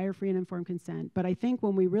consent, prior free and informed consent. But I think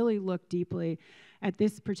when we really look deeply at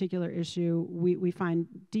this particular issue, we find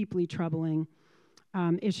deeply troubling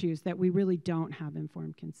issues that we really don't have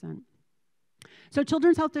informed consent. So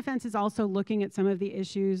Children's Health Defense is also looking at some of the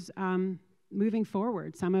issues moving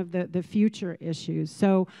forward, some of the future issues.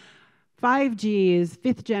 So 5G is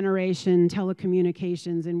fifth generation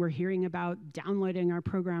telecommunications, and we're hearing about downloading our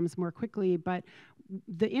programs more quickly, but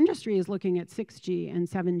the industry is looking at 6G and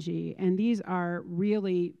 7G, and these are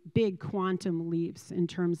really big quantum leaps in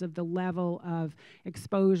terms of the level of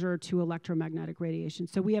exposure to electromagnetic radiation.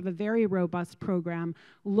 So we have a very robust program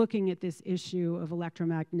looking at this issue of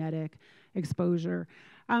electromagnetic exposure.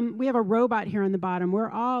 We have a robot here on the bottom. We're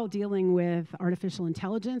all dealing with artificial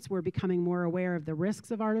intelligence. We're becoming more aware of the risks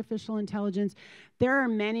of artificial intelligence. There are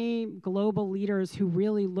many global leaders who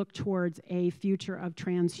really look towards a future of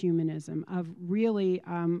transhumanism, of really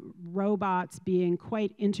robots being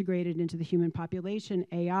quite integrated into the human population,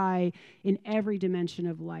 AI, in every dimension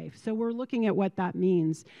of life. So we're looking at what that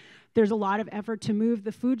means. There's a lot of effort to move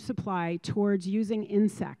the food supply towards using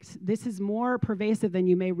insects. This is more pervasive than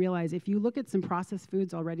you may realize. If you look at some processed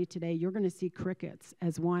foods already today, you're going to see crickets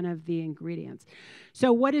as one of the ingredients.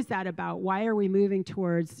 So what is that about? Why are we moving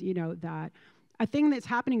towards, you know, that? A thing that's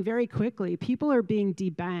happening very quickly, people are being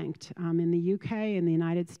debanked in the UK and the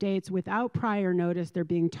United States without prior notice. They're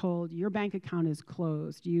being told, your bank account is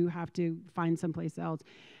closed. You have to find someplace else.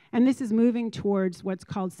 And this is moving towards what's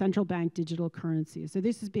called central bank digital currency. So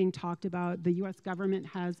this is being talked about. The US government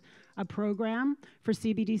has a program for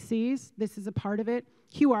CBDCs. This is a part of it.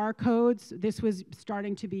 QR codes, this was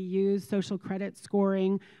starting to be used. Social credit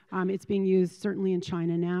scoring, it's being used certainly in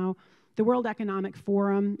China now. The World Economic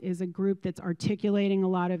Forum is a group that's articulating a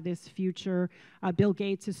lot of this future. Bill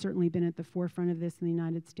Gates has certainly been at the forefront of this in the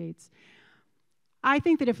United States. I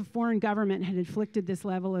think that if a foreign government had inflicted this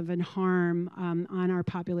level of harm on our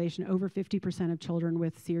population, over 50% of children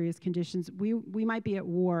with serious conditions, we might be at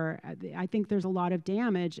war. I think there's a lot of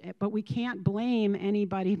damage, but we can't blame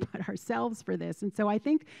anybody but ourselves for this. And so I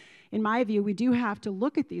think, in my view, we do have to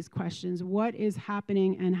look at these questions. What is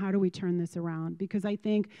happening and how do we turn this around? Because I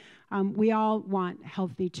think we all want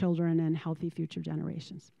healthy children and healthy future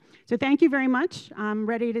generations. So thank you very much. I'm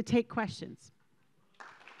ready to take questions.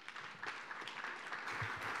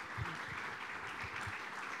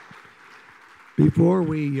 Before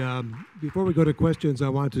we go to questions, I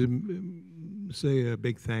want to say a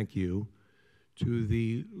big thank you to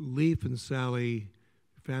the Leaf and Sally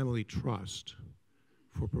Family Trust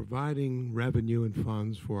for providing revenue and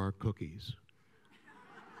funds for our cookies,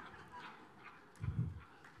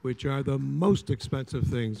 which are the most expensive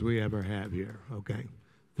things we ever have here, okay?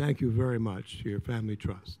 Thank you very much to your Family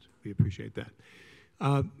Trust. We appreciate that.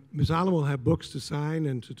 Ms. Allen will have books to sign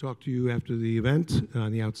and to talk to you after the event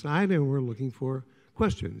on the outside, and we're looking for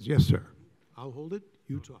questions. Yes, sir. I'll hold it.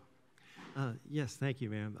 You talk. Yes, thank you,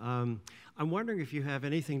 ma'am. I'm wondering if you have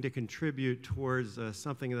anything to contribute towards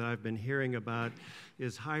something that I've been hearing about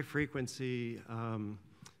is high-frequency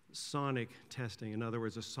sonic testing. In other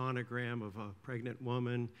words, a sonogram of a pregnant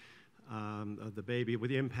woman, of the baby, with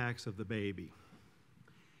the impacts of the baby.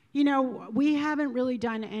 You know, we haven't really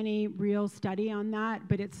done any real study on that,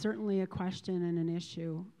 but it's certainly a question and an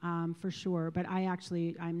issue for sure. But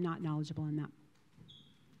I'm not knowledgeable on that.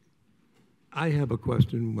 I have a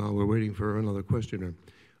question while we're waiting for another questioner.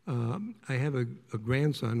 I have a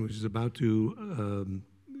grandson which is about to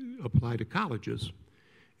apply to colleges.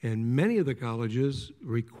 And many of the colleges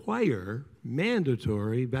require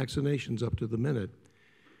mandatory vaccinations up to the minute,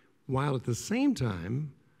 while at the same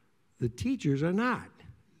time, the teachers are not.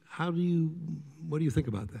 What do you think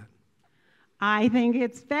about that? I think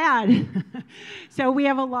it's bad. So we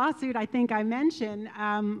have a lawsuit, I think I mentioned.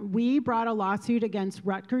 We brought a lawsuit against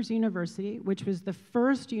Rutgers University, which was the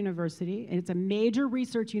first university. It's a major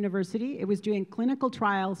research university. It was doing clinical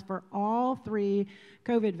trials for all 3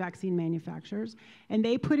 COVID vaccine manufacturers. And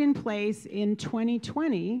they put in place in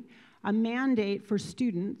 2020 a mandate for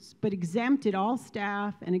students, but exempted all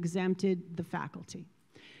staff and exempted the faculty.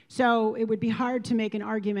 So it would be hard to make an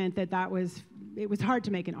argument that that was it was hard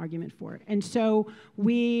to make an argument for it. And so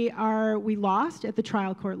we lost at the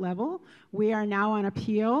trial court level. We are now on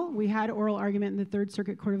appeal. We had oral argument in the Third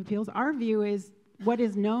Circuit Court of Appeals. Our view is what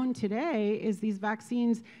is known today is these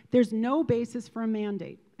vaccines, there's no basis for a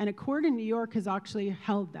mandate. And a court in New York has actually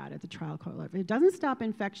held that at the trial court level. It doesn't stop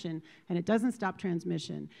infection, and it doesn't stop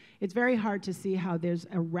transmission. It's very hard to see how there's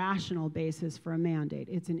a rational basis for a mandate.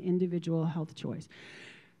 It's an individual health choice.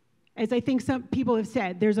 As I think some people have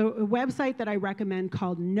said, there's a website that I recommend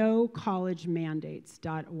called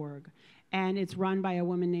nocollegemandates.org. And it's run by a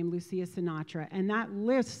woman named Lucia Sinatra. And that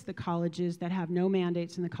lists the colleges that have no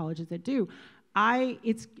mandates and the colleges that do.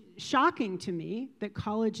 It's shocking to me that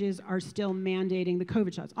colleges are still mandating the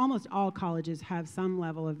COVID shots. Almost all colleges have some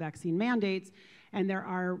level of vaccine mandates, and there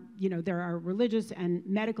are religious and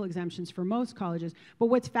medical exemptions for most colleges. But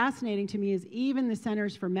what's fascinating to me is even the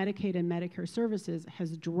Centers for Medicaid and Medicare Services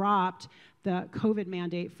has dropped the COVID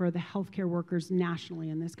mandate for the healthcare workers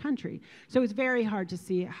nationally in this country. So it's very hard to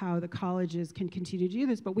see how the colleges can continue to do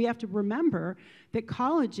this, but we have to remember that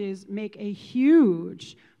colleges make a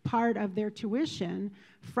huge part of their tuition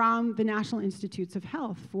from the National Institutes of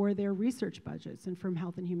Health for their research budgets and from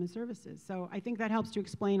Health and Human Services. So I think that helps to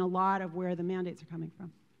explain a lot of where the mandates are coming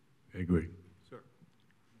from. I agree. Sir.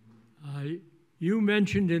 You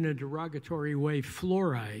mentioned in a derogatory way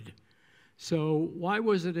fluoride. So why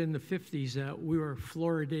was it in the 50s that we were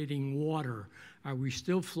fluoridating water? Are we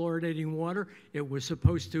still fluoridating water? It was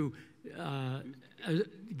supposed to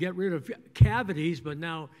get rid of cavities, but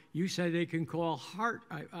now you say they can cause heart.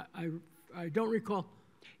 I don't recall.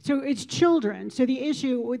 So it's children. So the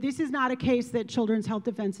issue, this is not a case that Children's Health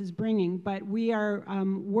Defense is bringing, but we are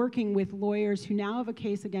working with lawyers who now have a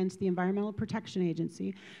case against the Environmental Protection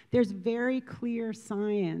Agency. There's very clear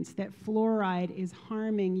science that fluoride is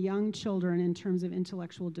harming young children in terms of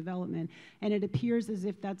intellectual development, and it appears as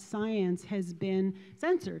if that science has been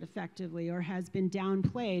censored effectively or has been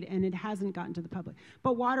downplayed, and it hasn't gotten to the public.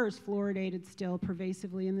 But water is fluoridated still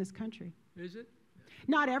pervasively in this country. Is it?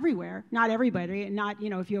 Not everywhere, not everybody, not,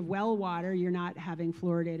 if you have well water, you're not having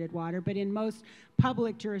fluoridated water, but in most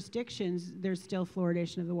public jurisdictions, there's still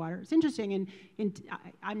fluoridation of the water. It's interesting,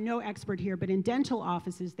 I'm no expert here, but in dental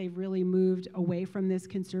offices, they've really moved away from this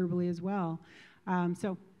considerably as well.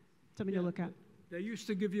 So something to look at. They used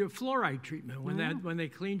to give you a fluoride treatment when they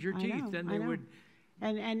cleaned your teeth, then they would.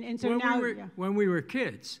 And so when we were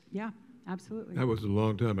kids. Yeah, absolutely. That was a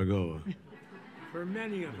long time ago. For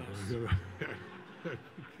many of us.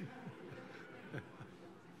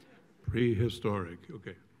 Prehistoric.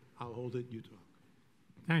 Okay, I'll hold it, you talk.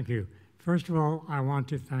 Thank you. First of all, I want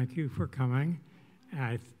to thank you for coming.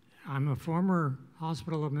 I'm a former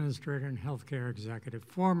hospital administrator and healthcare executive.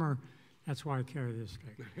 That's why I carry this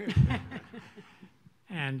stick.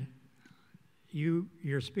 And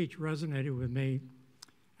your speech resonated with me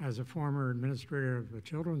as a former administrator of the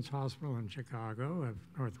Children's Hospital in Chicago, of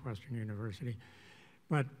Northwestern University.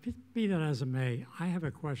 But be that as it may, I have a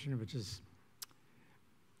question which is,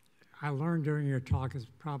 I learned during your talk is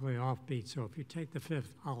probably offbeat, so if you take the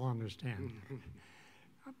fifth, I'll understand.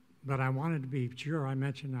 But I wanted to be sure I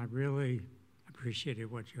mentioned I really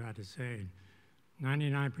appreciated what you had to say.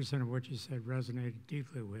 99% of what you said resonated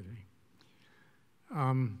deeply with me.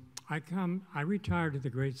 I retired to the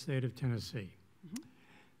great state of Tennessee. Mm-hmm.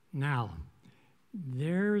 Now,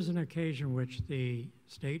 there's an occasion which the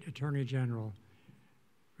state attorney general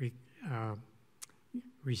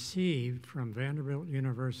received from Vanderbilt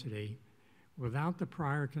University, without the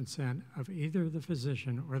prior consent of either the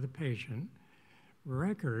physician or the patient,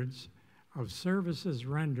 records of services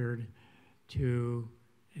rendered to,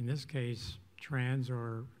 in this case, trans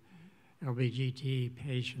or LGBT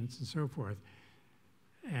patients and so forth.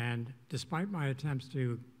 And despite my attempts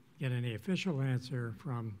to get any official answer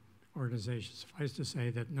from organizations, suffice to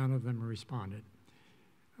say that none of them responded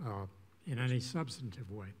in any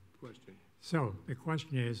substantive way. Question. So the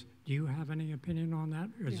question is, do you have any opinion on that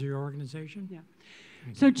as your organization? Yeah.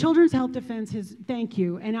 So Children's Health Defense thank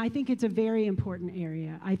you, and I think it's a very important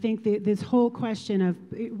area. I think this whole question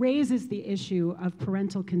it raises the issue of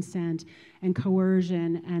parental consent and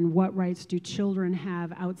coercion and what rights do children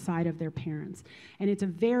have outside of their parents. And it's a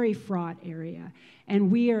very fraught area.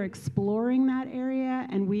 And we are exploring that area,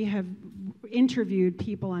 and we have interviewed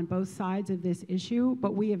people on both sides of this issue,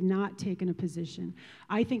 but we have not taken a position.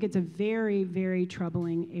 I think it's a very, very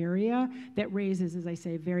troubling area that raises, as I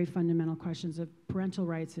say, very fundamental questions of parental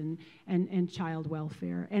rights and child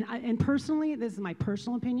welfare. And personally, this is my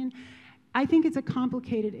personal opinion, I think it's a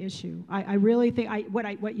complicated issue. I really think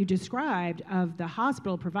what you described of the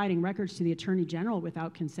hospital providing records to the Attorney General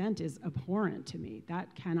without consent is abhorrent to me.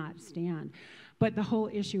 That cannot stand. But the whole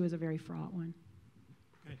issue is a very fraught one.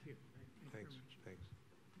 Thank you. Thanks. Thanks.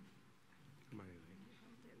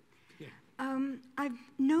 I'm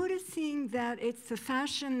noticing that it's the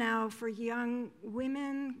fashion now for young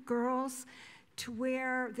women, girls, to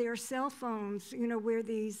wear their cell phones, wear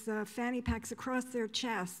these fanny packs across their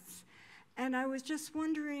chests. And I was just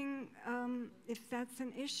wondering if that's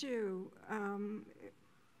an issue.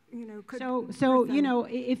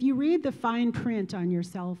 If you read the fine print on your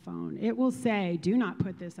cell phone, it will say, do not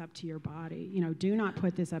put this up to your body. Do not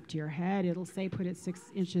put this up to your head. It'll say put it 6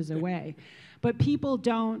 inches away. But people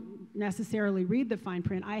don't necessarily read the fine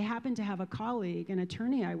print. I happen to have a colleague, an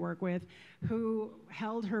attorney I work with, who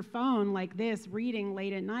held her phone like this, reading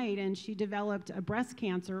late at night, and she developed a breast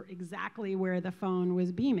cancer exactly where the phone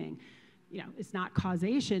was beaming. It's not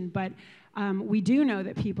causation, but we do know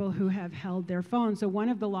that people who have held their phones, so one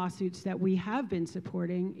of the lawsuits that we have been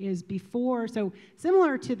supporting is so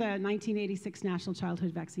similar to the 1986 National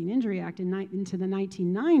Childhood Vaccine Injury Act, into the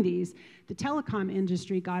 1990s, the telecom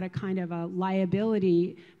industry got a kind of a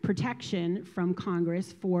liability protection from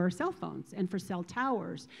Congress for cell phones and for cell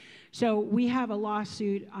towers. So we have a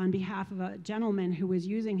lawsuit on behalf of a gentleman who was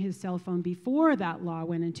using his cell phone before that law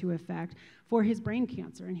went into effect for his brain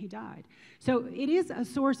cancer, and he died. So it is a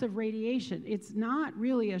source of radiation. It's not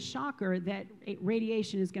really a shocker that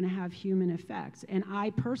radiation is going to have human effects. And I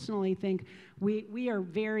personally think we are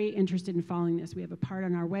very interested in following this. We have a part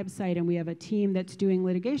on our website, and we have a team that's doing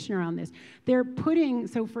litigation around this.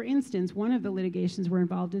 So for instance, one of the litigations we're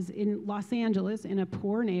involved is in Los Angeles, in a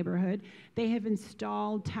poor neighborhood. They have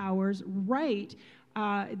installed towers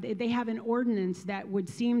they have an ordinance that would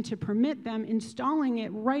seem to permit them installing it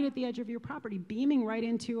right at the edge of your property, beaming right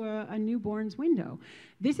into a newborn's window.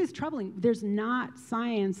 This is troubling. There's not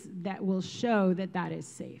science that will show that that is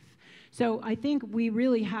safe. So I think we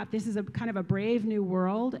really this is a kind of a brave new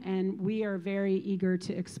world, and we are very eager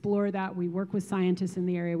to explore that. We work with scientists in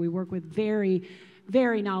the area. We work with very,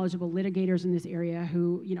 very knowledgeable litigators in this area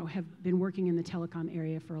who, have been working in the telecom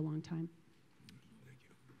area for a long time.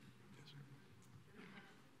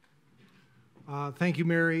 Thank you,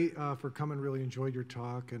 Mary, for coming. Really enjoyed your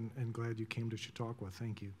talk, and glad you came to Chautauqua.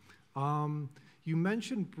 Thank you. You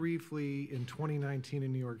mentioned briefly in 2019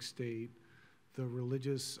 in New York State, the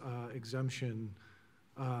religious exemption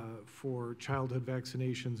for childhood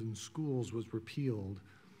vaccinations in schools was repealed.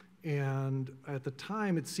 And at the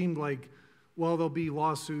time, it seemed like, well, there'll be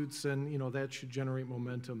lawsuits and, that should generate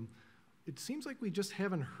momentum. It seems like we just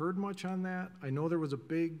haven't heard much on that. I know there was a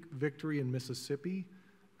big victory in Mississippi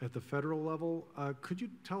at the federal level. Could you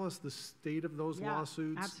tell us the state of those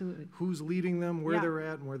lawsuits? Absolutely. Who's leading them, where they're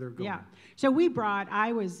at, and where they're going? Yeah. So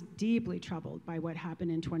I was deeply troubled by what happened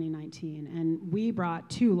in 2019, and we brought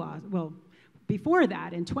 2 laws. Well, before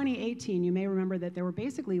that, in 2018, you may remember that there were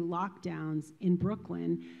basically lockdowns in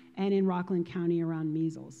Brooklyn and in Rockland County around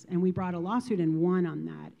measles, and we brought a lawsuit and won on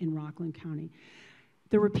that in Rockland County.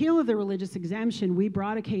 The repeal of the religious exemption, we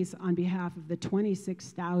brought a case on behalf of the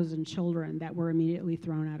 26,000 children that were immediately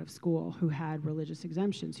thrown out of school who had religious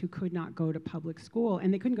exemptions, who could not go to public school,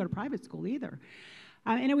 and they couldn't go to private school either.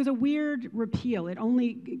 And it was a weird repeal. It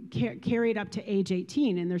only carried up to age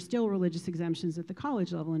 18, and there's still religious exemptions at the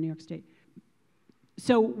college level in New York State.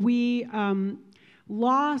 So we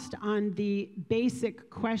lost on the basic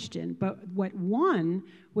question, but what won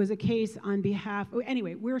was a case on behalf,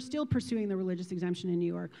 anyway, we're still pursuing the religious exemption in New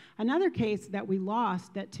York. Another case that we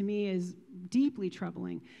lost that to me is deeply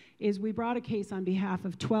troubling is we brought a case on behalf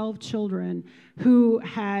of 12 children who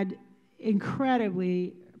had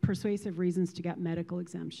incredibly persuasive reasons to get medical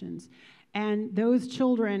exemptions. And those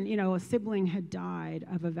children, a sibling had died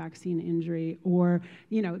of a vaccine injury, or,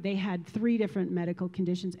 they had 3 different medical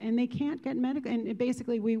conditions, and they can't get medical, and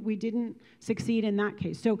basically we didn't succeed in that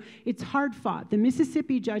case. So it's hard fought. The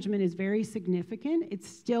Mississippi judgment is very significant. It's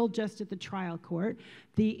still just at the trial court.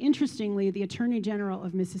 Interestingly, the Attorney General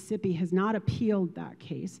of Mississippi has not appealed that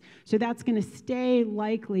case. So that's going to stay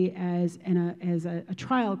likely as a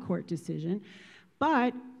trial court decision.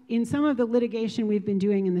 But in some of the litigation we've been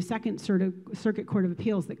doing in the Second Circuit Court of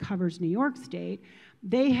Appeals that covers New York State,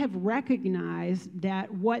 they have recognized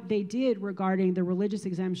that what they did regarding the religious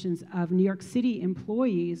exemptions of New York City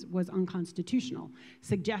employees was unconstitutional,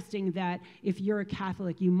 suggesting that if you're a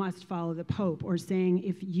Catholic, you must follow the Pope, or saying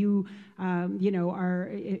if you,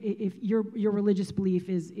 if your religious belief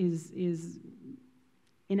is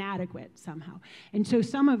inadequate somehow. And so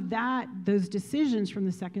some of those decisions from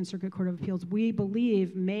the Second Circuit Court of Appeals, we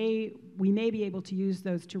believe we may be able to use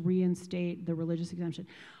those to reinstate the religious exemption.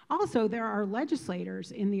 Also, there are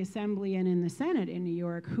legislators in the Assembly and in the Senate in New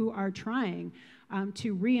York who are trying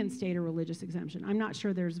to reinstate a religious exemption. I'm not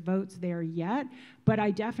sure there's votes there yet, but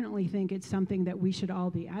I definitely think it's something that we should all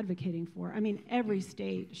be advocating for. I mean, every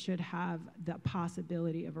state should have the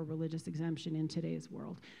possibility of a religious exemption in today's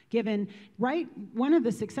world. Given, right, one of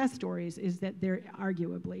the success stories is that there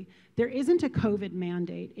isn't a COVID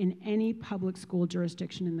mandate in any public school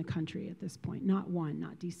jurisdiction in the country at this point. Not one,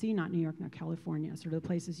 not DC, not New York, not California, sort of the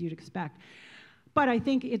places you'd expect. But I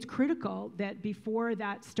think it's critical that before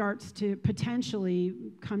that starts to potentially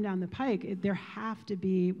come down the pike, there have to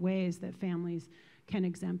be ways that families can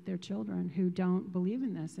exempt their children who don't believe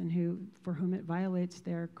in this and for whom it violates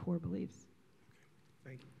their core beliefs.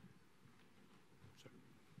 Thank you. Sorry.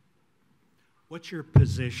 What's your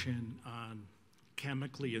position on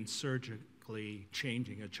chemically and surgically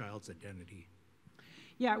changing a child's identity?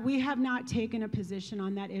 Yeah, we have not taken a position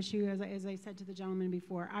on that issue. As I said to the gentleman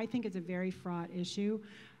before, I think it's a very fraught issue,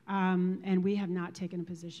 and we have not taken a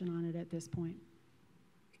position on it at this point.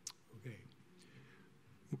 Okay.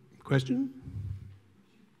 Question?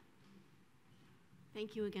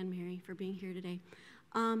 Thank you again, Mary, for being here today.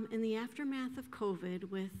 In the aftermath of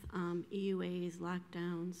COVID with EUAs,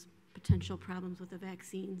 lockdowns, potential problems with the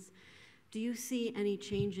vaccines, do you see any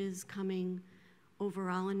changes coming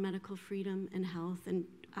overall in medical freedom and health and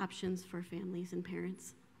options for families and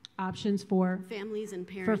parents? Options for? Families and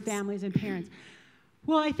parents. For families and parents.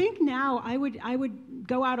 Well, I think now I would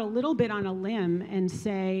go out a little bit on a limb and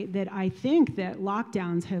say that I think that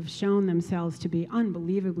lockdowns have shown themselves to be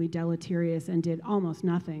unbelievably deleterious and did almost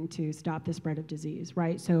nothing to stop the spread of disease,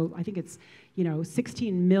 right? So I think it's,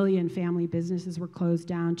 16 million family businesses were closed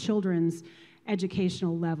down. Children's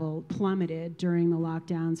educational level plummeted during the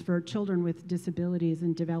lockdowns. For children with disabilities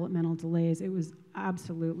and developmental delays, it was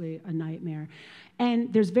absolutely a nightmare.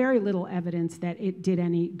 And there's very little evidence that it did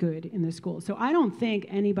any good in the schools. So I don't think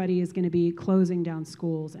anybody is going to be closing down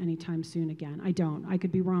schools anytime soon again. I don't. I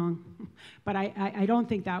could be wrong. But I don't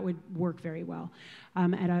think that would work very well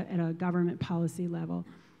at a government policy level.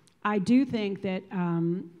 I do think that,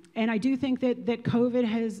 and I do think that COVID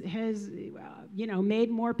has made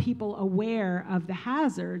more people aware of the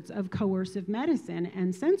hazards of coercive medicine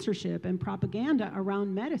and censorship and propaganda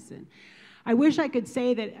around medicine. I wish I could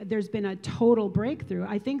say that there's been a total breakthrough.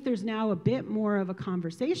 I think there's now a bit more of a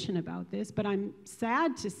conversation about this, but I'm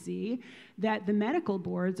sad to see that the medical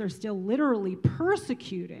boards are still literally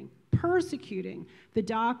persecuting the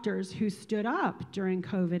doctors who stood up during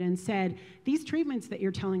COVID and said, these treatments that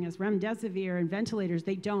you're telling us, remdesivir and ventilators,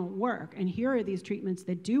 they don't work. And here are these treatments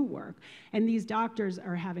that do work. And these doctors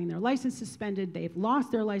are having their license suspended. They've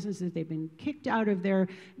lost their licenses. They've been kicked out of their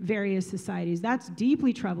various societies. That's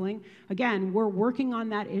deeply troubling. Again, we're working on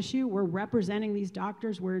that issue. We're representing these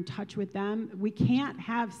doctors. We're in touch with them. We can't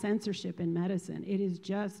have censorship in medicine. It is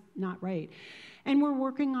just not right. And we're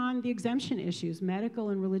working on the exemption issues, medical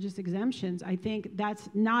and religious exemptions. I think that's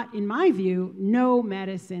not, in my view, no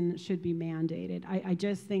medicine should be mandated. I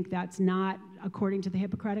just think that's not according to the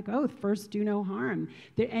Hippocratic Oath. First, do no harm.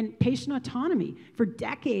 And patient autonomy. For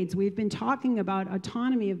decades, we've been talking about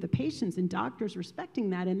autonomy of the patients and doctors respecting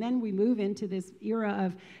that, and then we move into this era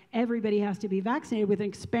of everybody has to be vaccinated with an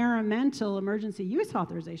experimental emergency use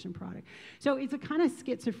authorization product. So it's a kind of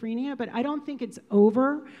schizophrenia, but I don't think it's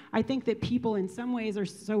over. I think that people in some ways are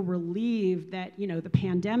so relieved that, the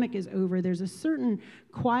pandemic is over. There's a certain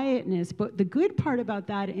quietness, but the good part about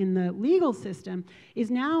that in the legal system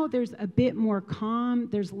is now there's a bit more calm,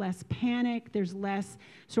 there's less panic, there's less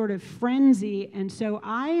sort of frenzy, and so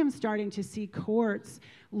I am starting to see courts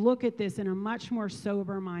look at this in a much more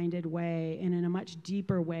sober-minded way and in a much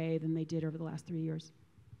deeper way than they did over the last 3 years.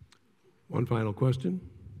 One final question.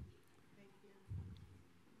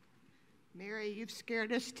 Mary, you've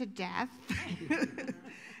scared us to death.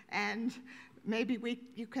 And maybe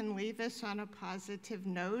you can leave us on a positive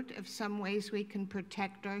note of some ways we can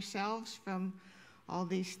protect ourselves from all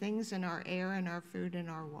these things in our air and our food and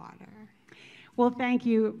our water. Well, thank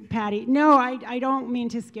you, Patty. No, I don't mean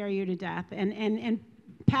to scare you to death. And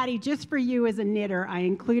Patty, just for you as a knitter, I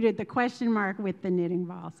included the question mark with the knitting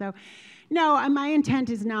ball. So no, my intent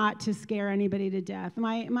is not to scare anybody to death.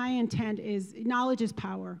 My intent is knowledge is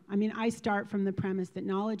power. I mean, I start from the premise that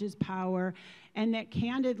knowledge is power and that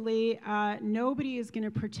candidly, nobody is going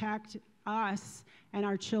to protect us and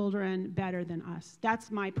our children better than us.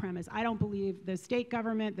 That's my premise. I don't believe the state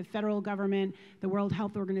government, the federal government, the World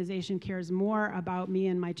Health Organization cares more about me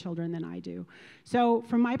and my children than I do. So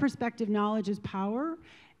from my perspective, knowledge is power.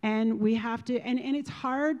 And we have to, and it's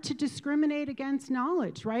hard to discriminate against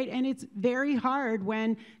knowledge, right? And it's very hard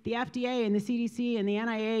when the FDA and the CDC and the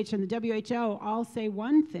NIH and the WHO all say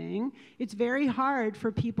one thing. It's very hard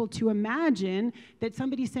for people to imagine that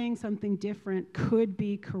somebody saying something different could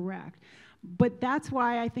be correct. But that's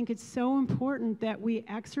why I think it's so important that we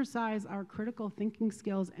exercise our critical thinking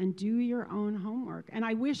skills and do your own homework. And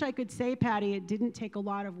I wish I could say, Patty, it didn't take a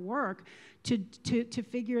lot of work to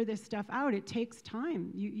figure this stuff out. It takes time.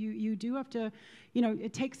 You do have to,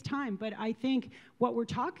 it takes time. But I think what we're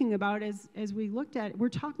talking about as we looked at it, we're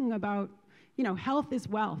talking about, health is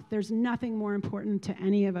wealth. There's nothing more important to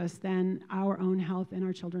any of us than our own health and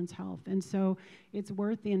our children's health. And so it's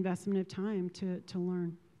worth the investment of time to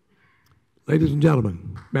learn. Ladies and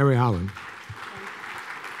gentlemen, Mary Holland.